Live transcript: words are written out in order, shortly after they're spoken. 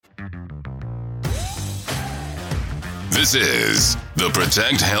This is the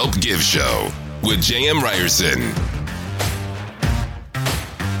Protect, Help, Give Show with J.M. Ryerson.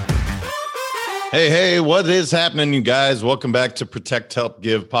 Hey, what is happening, you guys? Welcome back to Protect, Help,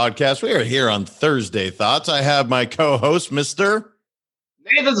 Give podcast. We are here on Thursday Thoughts. I have my co-host, Mr.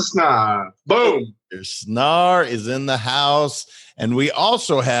 Nathan Snar. Boom. Snar is in the house. And we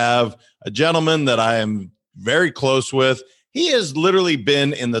also have a gentleman that I am very close with. He has literally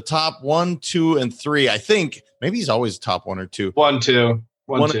been in the top 1, 2, and 3. I think maybe he's always top 1 or 2. 1, 2.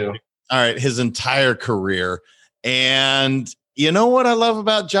 All right, his entire career. And you know what I love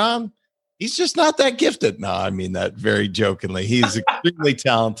about John? He's just not that gifted. No, I mean that very jokingly. He's extremely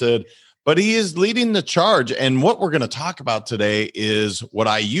talented, but he is leading the charge. And what we're going to talk about today is what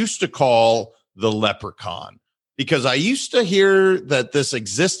I used to call the leprechaun, because I used to hear that this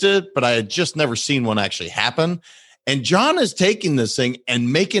existed, but I had just never seen one actually happen. And John is taking this thing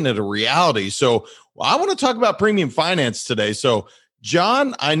and making it a reality. So I want to talk about premium finance today. So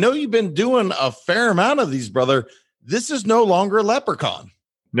John, I know you've been doing a fair amount of these, brother. This is no longer a leprechaun.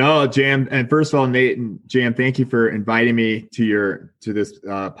 No, Jam. And first of all, Nate and Jam, thank you for inviting me to this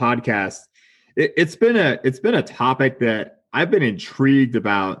podcast. It's been a topic that I've been intrigued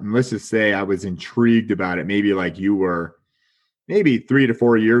about, and let's just say I was intrigued about it maybe like you were, maybe 3 to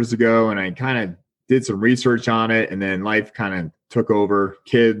 4 years ago, and I kind of did some research on it, and then life kind of took over,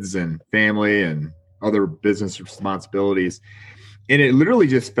 kids and family and other business responsibilities. And it literally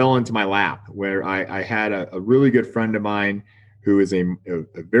just fell into my lap, where I had a really good friend of mine who is a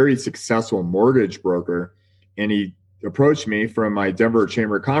very successful mortgage broker. And he approached me from my Denver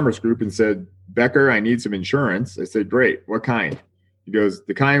Chamber of Commerce group and said, "Becker, I need some insurance." I said, "Great. What kind?" He goes,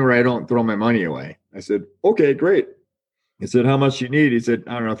 "The kind where I don't throw my money away." I said, "Okay, great." I said, "How much you need?" He said,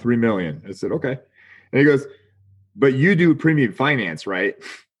 "I don't know, $3 million. I said, "Okay." And he goes, "But you do premium finance, right?"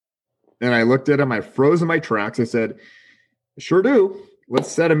 And I looked at him, I froze in my tracks. I said, "Sure do.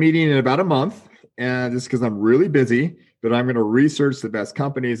 Let's set a meeting in about a month." And just because I'm really busy, but I'm going to research the best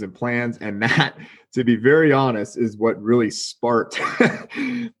companies and plans. And that, to be very honest, is what really sparked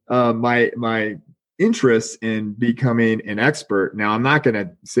my interest in becoming an expert. Now, I'm not going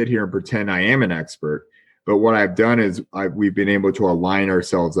to sit here and pretend I am an expert, but what I've done is we've been able to align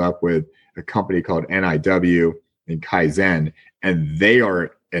ourselves up with a company called NIW and Kaizen, and they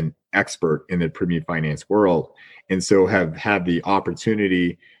are an expert in the premium finance world. And so have had the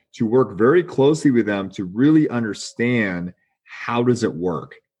opportunity to work very closely with them to really understand, how does it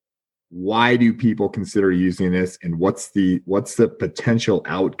work? Why do people consider using this? And what's the potential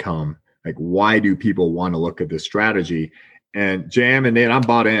outcome? Like, why do people want to look at this strategy? And Jam and Nate, I'm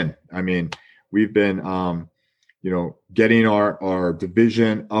bought in. I mean, we've been getting our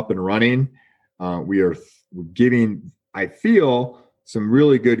division up and running. We're giving, I feel, some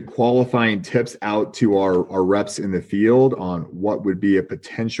really good qualifying tips out to our reps in the field on what would be a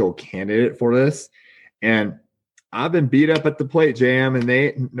potential candidate for this. And I've been beat up at the plate, Jam,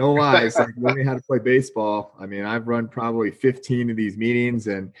 and no lies, like learning how to play baseball. I mean, I've run probably 15 of these meetings,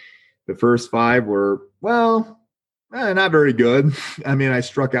 and the first 5 were, not very good. I mean, I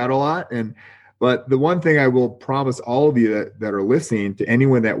struck out a lot. But the one thing I will promise all of you that are listening, to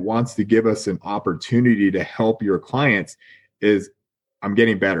anyone that wants to give us an opportunity to help your clients, is I'm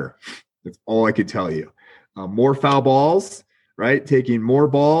getting better. That's all I could tell you. More foul balls, right? Taking more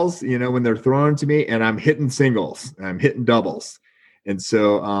balls, when they're thrown to me, and I'm hitting singles, and I'm hitting doubles. And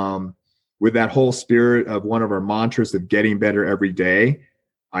so with that whole spirit of one of our mantras of getting better every day,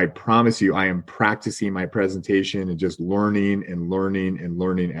 I promise you, I am practicing my presentation and just learning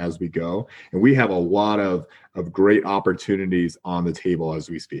as we go. And we have a lot of great opportunities on the table as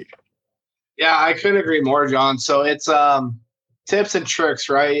we speak. Yeah, I couldn't agree more, John. So it's tips and tricks,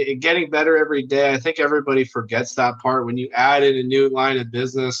 right? Getting better every day. I think everybody forgets that part when you add in a new line of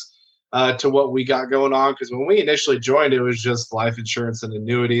business to what we got going on. Because when we initially joined, it was just life insurance and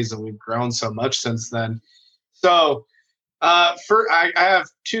annuities, and we've grown so much since then. So I have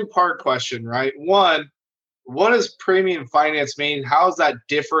 2-part question, right? One, what does premium finance mean? How is that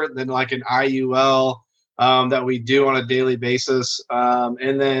different than like an IUL that we do on a daily basis?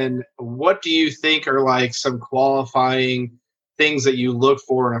 And then what do you think are like some qualifying things that you look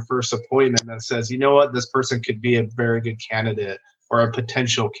for in a first appointment that says, you know what, this person could be a very good candidate or a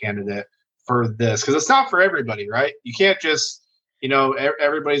potential candidate for this? Because it's not for everybody, right? You can't just,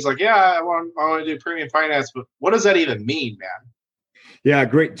 everybody's like, yeah, I want to do premium finance, but what does that even mean, man? Yeah,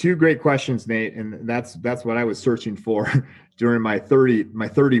 great. 2 great questions, Nate. And that's what I was searching for during my 30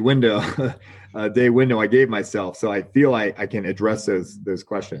 window, day window I gave myself. So I feel I can address those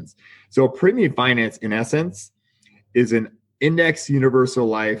questions. So premium finance, in essence, is an index universal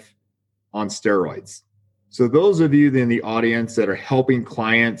life on steroids. So those of you in the audience that are helping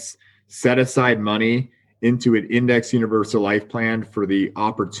clients set aside money into an index universal life plan for the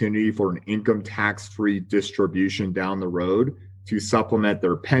opportunity for an income tax-free distribution down the road to supplement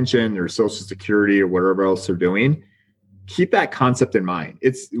their pension, their Social Security, or whatever else they're doing, keep that concept in mind.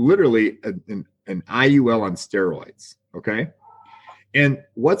 It's literally an IUL on steroids, okay? And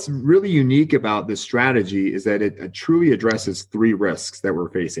what's really unique about this strategy is that it truly addresses 3 risks that we're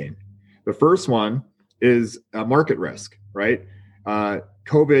facing. The first one is a market risk, right?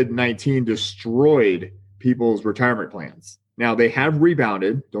 COVID-19 destroyed people's retirement plans. Now, they have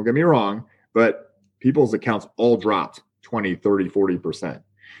rebounded, don't get me wrong, but people's accounts all dropped 20, 30, 40%.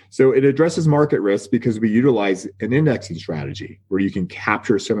 So it addresses market risk because we utilize an indexing strategy where you can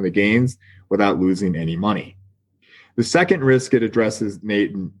capture some of the gains without losing any money. The second risk it addresses,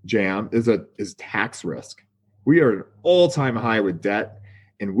 Nate and Jam, is tax risk. We are at an all-time high with debt,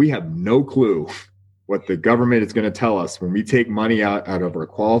 and we have no clue what the government is going to tell us when we take money out of our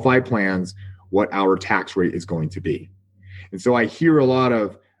qualified plans, what our tax rate is going to be. And so I hear a lot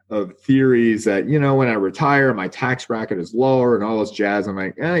of theories that, when I retire, my tax bracket is lower and all this jazz. I'm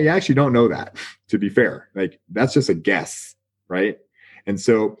like, you actually don't know that, to be fair. Like, that's just a guess, right? And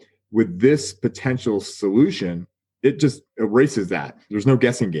so with this potential solution, it just erases that. There's no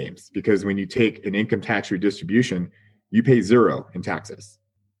guessing games, because when you take an income tax redistribution, you pay 0 in taxes.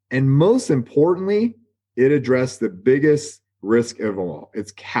 And most importantly, it addressed the biggest risk of all.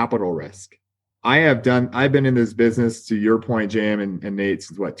 It's capital risk. I've been in this business, to your point, Jam and Nate,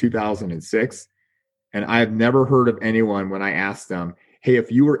 since 2006. And I've never heard of anyone, when I asked them, hey,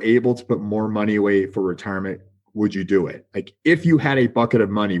 if you were able to put more money away for retirement, would you do it? Like, if you had a bucket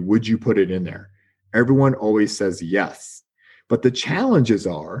of money, would you put it in there? Everyone always says yes. But the challenges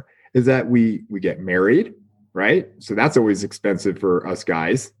is that we get married, right? So that's always expensive for us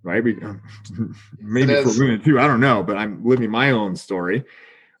guys, right? Maybe for women too, I don't know, but I'm living my own story.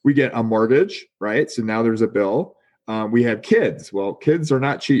 We get a mortgage, right? So now there's a bill. We have kids. Well, kids are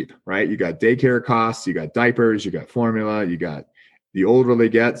not cheap, right? You got daycare costs, you got diapers, you got formula, you got the older they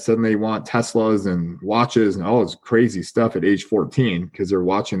get, suddenly they want Teslas and watches and all this crazy stuff at age 14 because they're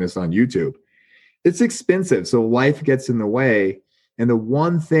watching this on YouTube. It's expensive. So life gets in the way. And the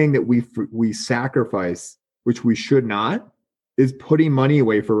one thing that we sacrifice, which we should not, is putting money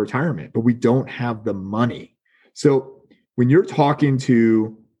away for retirement, but we don't have the money. So when you're talking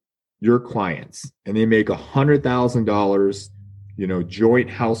to your clients and they make $100,000, joint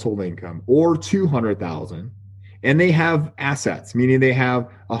household income, or $200,000, and they have assets, meaning they have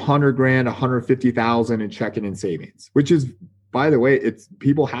 $100,000, $150,000 in checking and savings, which is, by the way,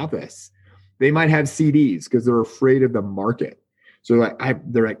 people have this. They might have CDs because they're afraid of the market. So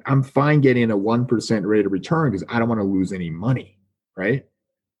they're like, I'm fine getting a 1% rate of return because I don't want to lose any money, right?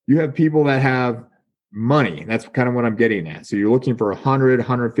 You have people that have money. That's kind of what I'm getting at. So you're looking for $100,000,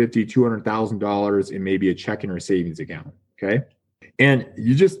 $150,000, $200,000 in maybe a checking or savings account, okay? And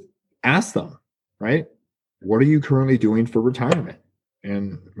you just ask them, right? What are you currently doing for retirement?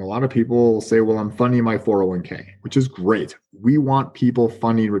 And a lot of people say, well, I'm funding my 401k, which is great. We want people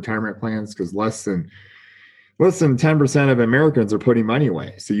funding retirement plans because less than 10% of Americans are putting money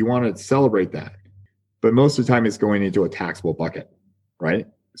away. So you want to celebrate that. But most of the time it's going into a taxable bucket, right?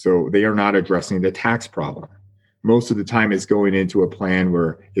 So they are not addressing the tax problem. Most of the time it's going into a plan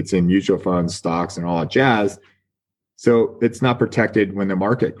where it's in mutual funds, stocks, and all that jazz. So it's not protected when the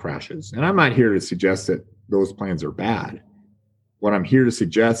market crashes. And I'm not here to suggest that those plans are bad. What I'm here to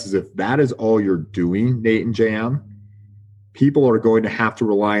suggest is if that is all you're doing, Nate and JM, people are going to have to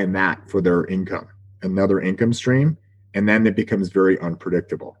rely on that for their income, another income stream, and then it becomes very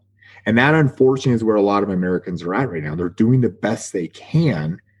unpredictable. And that, unfortunately, is where a lot of Americans are at right now. They're doing the best they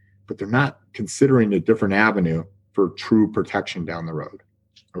can, but they're not considering a different avenue for true protection down the road.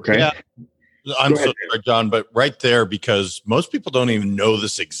 Okay? Yeah. I'm so sorry, John, but right there, because most people don't even know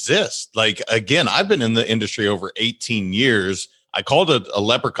this exists. Like, again, I've been in the industry over 18 years. I called it a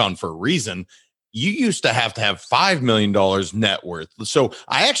leprechaun for a reason. You used to have $5 million net worth. So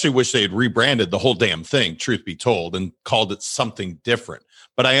I actually wish they had rebranded the whole damn thing, truth be told, and called it something different.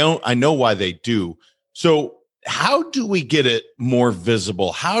 But I know why they do. So how do we get it more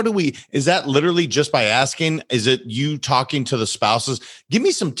visible? Is that literally just by asking? Is it you talking to the spouses? Give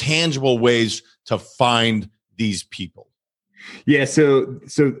me some tangible ways to find these people. Yeah. So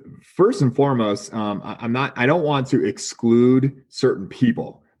first and foremost, I don't want to exclude certain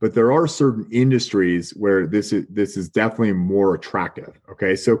people, but there are certain industries where this is definitely more attractive.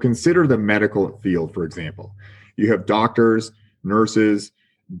 Okay. So consider the medical field, for example. You have doctors, nurses,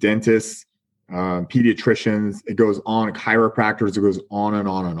 dentists, pediatricians, it goes on, chiropractors, it goes on and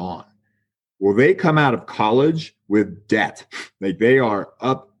on and on. Well, they come out of college with debt. Like they are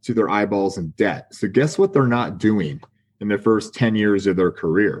up to their eyeballs in debt. So guess what they're not doing in the first 10 years of their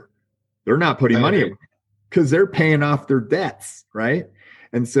career? They're not putting money away because they're paying off their debts, right?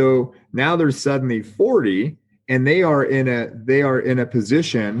 And so now they're suddenly 40 and they are in a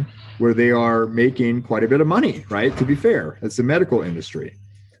position where they are making quite a bit of money, right? To be fair, it's the medical industry.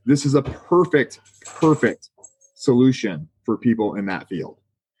 This is a perfect solution for people in that field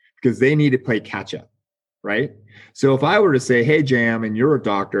because they need to play catch up, right? So if I were to say, hey, Jam, and you're a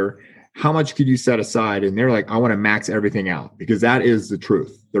doctor, how much could you set aside? And they're like, I want to max everything out because that is the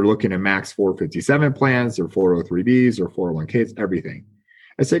truth. They're looking at max 457 plans or 403Bs or 401Ks, everything.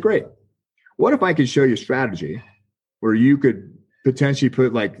 I say, great. What if I could show you a strategy where you could potentially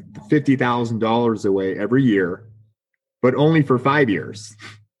put like $50,000 away every year, but only for 5 years?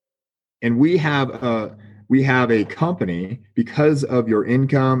 And we have a company, because of your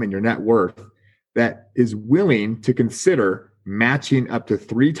income and your net worth, that is willing to consider matching up to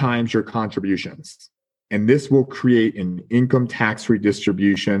 3 times your contributions. And this will create an income tax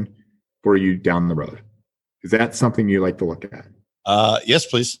redistribution for you down the road. Is that something you like to look at? Yes,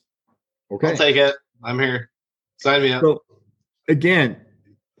 please. Okay. I'll take it. I'm here. Sign me up. So again,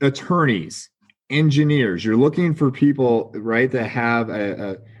 attorneys, engineers, you're looking for people, right, that have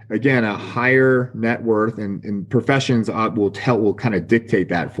a higher net worth, and professions will kind of dictate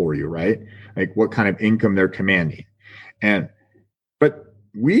that for you, right? Like what kind of income they're commanding. But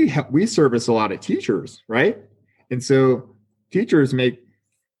we service a lot of teachers, right? And so teachers make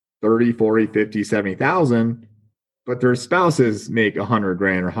 30, 40, 50, 70,000, but their spouses make 100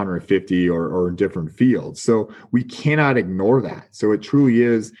 grand or 150 or in different fields. So we cannot ignore that. So it truly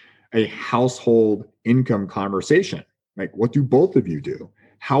is a household income conversation. Like, what do both of you do?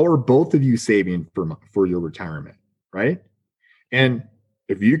 How are both of you saving for your retirement, right? And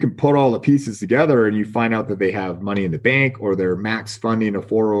if you can put all the pieces together and you find out that they have money in the bank or they're max funding a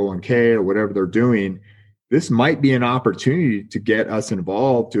 401k or whatever they're doing, this might be an opportunity to get us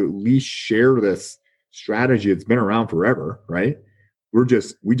involved to at least share this strategy. It's been around forever, right? We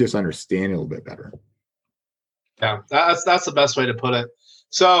just understand it a little bit better. Yeah, that's the best way to put it.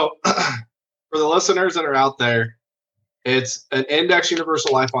 So for the listeners that are out there, it's an Index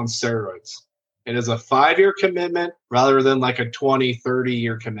Universal Life on steroids. It is a 5-year commitment rather than like a 20,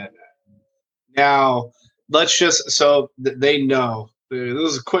 30-year commitment. Now, they know.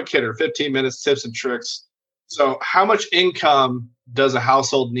 This is a quick hitter, 15 minutes, tips and tricks. So how much income does a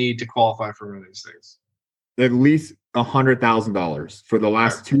household need to qualify for one of these things? At least $100,000 for the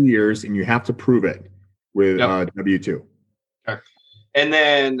last 2 years, and you have to prove it with W-2. Okay. And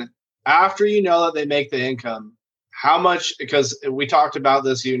then after you know that they make the income, how much, because we talked about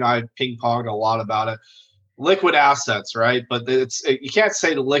this, you and I ping-ponged a lot about it, liquid assets, right? But you can't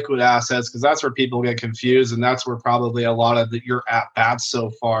say the liquid assets because that's where people get confused, and that's where probably a lot of your at-bats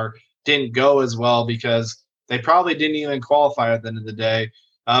so far didn't go as well because they probably didn't even qualify at the end of the day.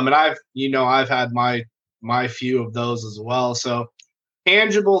 And I've had my few of those as well. So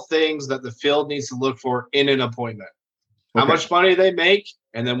tangible things that the field needs to look for in an appointment. How much money they make,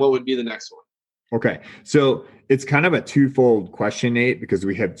 and then what would be the next one? Okay. So it's kind of a twofold question, Nate, because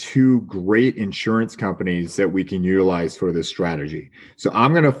we have 2 great insurance companies that we can utilize for this strategy. So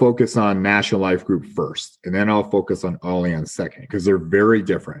I'm going to focus on National Life Group first, and then I'll focus on Allianz second, because they're very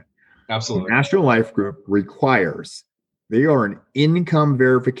different. Absolutely. The National Life Group they are an income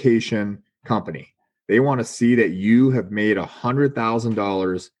verification company. They want to see that you have made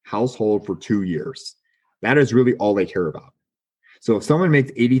 $100,000 household for 2 years. That is really all they care about. So if someone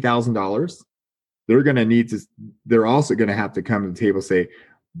makes $80,000, they're also going to have to come to the table and say,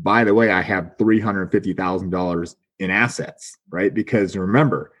 by the way, I have $350,000 in assets, right? Because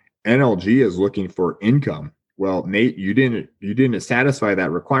remember, NLG is looking for income. Well, Nate, you didn't satisfy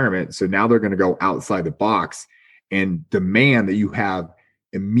that requirement. So now they're going to go outside the box and demand that you have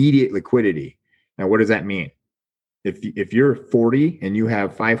immediate liquidity. Now, what does that mean? If you're 40 and you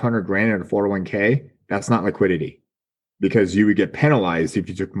have 500 grand in a 401k, that's not liquidity, because you would get penalized if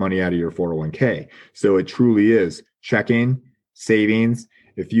you took money out of your 401k. So it truly is checking, savings.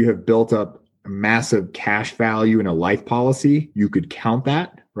 If you have built up a massive cash value in a life policy, you could count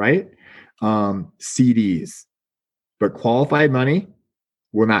that, right? CDs, but qualified money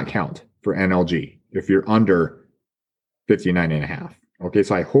will not count for NLG if you're under 59.5. Okay,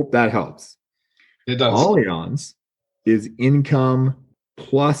 so I hope that helps. It does. Allianz is income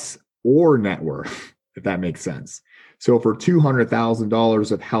plus or net worth, if that makes sense. So for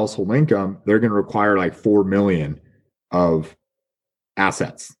 $200,000 of household income, they're going to require like $4 million of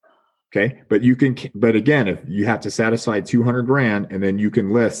assets. Okay. But again, if you have to satisfy 200 grand, and then you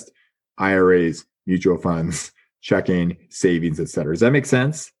can list IRAs, mutual funds, checking, savings, et cetera. Does that make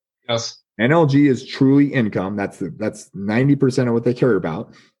sense? Yes. NLG is truly income. That's 90% of what they care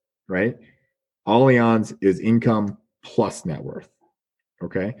about, right? Allianz is income plus net worth.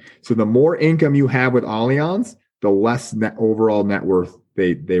 Okay. So the more income you have with Allianz, the less overall net worth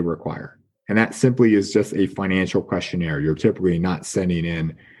they require. And that simply is just a financial questionnaire. You're typically not sending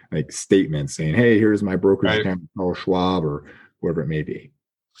in like statements saying, hey, here's my brokerage account, Charles Schwab, or whoever it may be.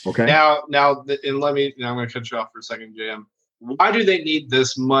 Okay. Now, I'm going to cut you off for a second, JM. Why do they need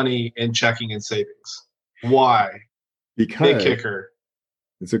this money in checking and savings? Why? Because big kicker.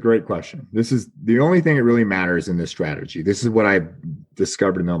 It's a great question. This is the only thing that really matters in this strategy. This is what I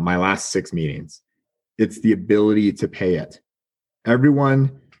discovered in my last 6 meetings. It's the ability to pay it.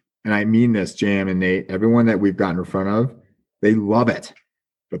 Everyone, and I mean this, JM and Nate, everyone that we've gotten in front of, they love it.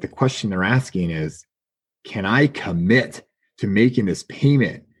 But the question they're asking is, can I commit to making this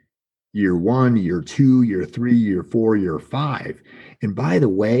payment year 1, year 2, year 3, year 4, year 5? And by the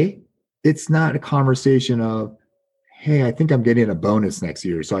way, it's not a conversation of, hey, I think I'm getting a bonus next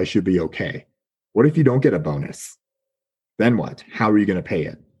year, so I should be okay. What if you don't get a bonus? Then what? How are you going to pay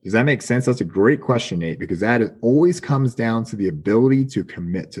it? Does that make sense? That's a great question, Nate, because that always comes down to the ability to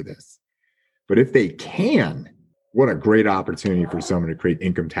commit to this. But if they can, what a great opportunity for someone to create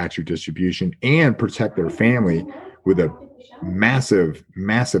income tax redistribution and protect their family with a massive,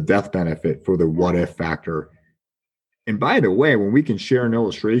 massive death benefit for the what if factor. And by the way, when we can share an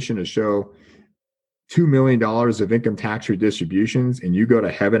illustration to show $2 million of income tax redistributions and you go to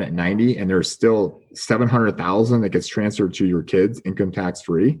heaven at 90 and there's still $700,000 that gets transferred to your kids income tax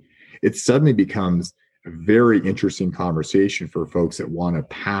free, it suddenly becomes a very interesting conversation for folks that want to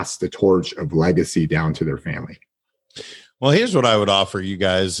pass the torch of legacy down to their family. Well, here's what I would offer you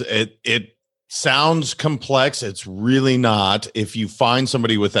guys. It sounds complex. It's really not. If you find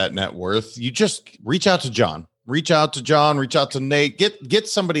somebody with that net worth, you just reach out to John. Reach out to Nate, get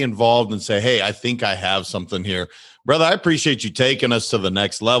somebody involved and say, hey, I think I have something here. Brother, I appreciate you taking us to the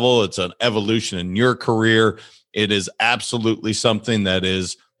next level. It's an evolution in your career. It is absolutely something that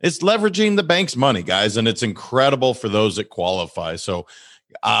it's leveraging the bank's money, guys. And it's incredible for those that qualify. So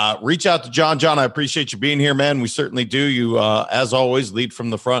reach out to John. John, I appreciate you being here, man. We certainly do. You, as always, lead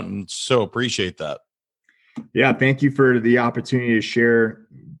from the front and so appreciate that. Yeah. Thank you for the opportunity to share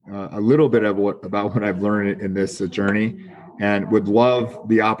a little bit of about what I've learned in this journey, and would love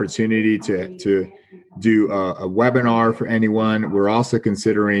the opportunity to do a webinar for anyone. We're also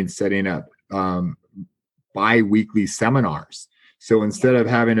considering setting up bi-weekly seminars. So instead of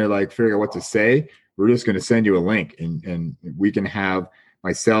having to figure out what to say, we're just going to send you a link and we can have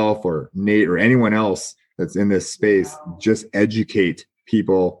myself or Nate or anyone else that's in this space just educate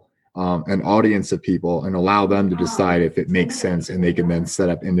people, an audience of people, and allow them to decide if it makes sense, and they can then set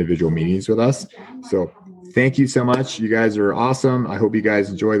up individual meetings with us. So thank you so much. You guys are awesome. I hope you guys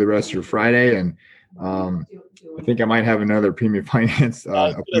enjoy the rest of your Friday. And I think I might have another premium finance.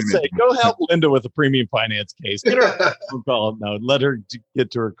 Go help Linda with a premium finance case. Get her a call. No, let her get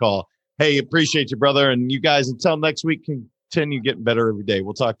to her call. Hey, appreciate you, brother. And you guys, until next week, continue getting better every day.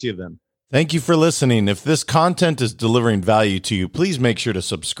 We'll talk to you then. Thank you for listening. If this content is delivering value to you, please make sure to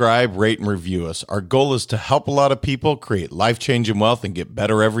subscribe, rate, and review us. Our goal is to help a lot of people create life-changing wealth and get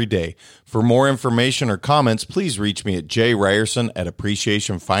better every day. For more information or comments, please reach me at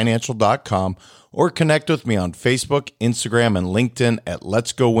jryerson@appreciationfinancial.com or connect with me on Facebook, Instagram, and LinkedIn at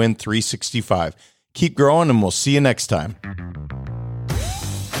Let's Go Win 365. Keep growing, and we'll see you next time.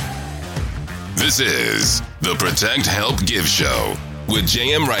 This is the Protect, Help, Give Show with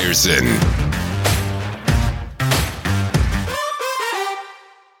JM Ryerson.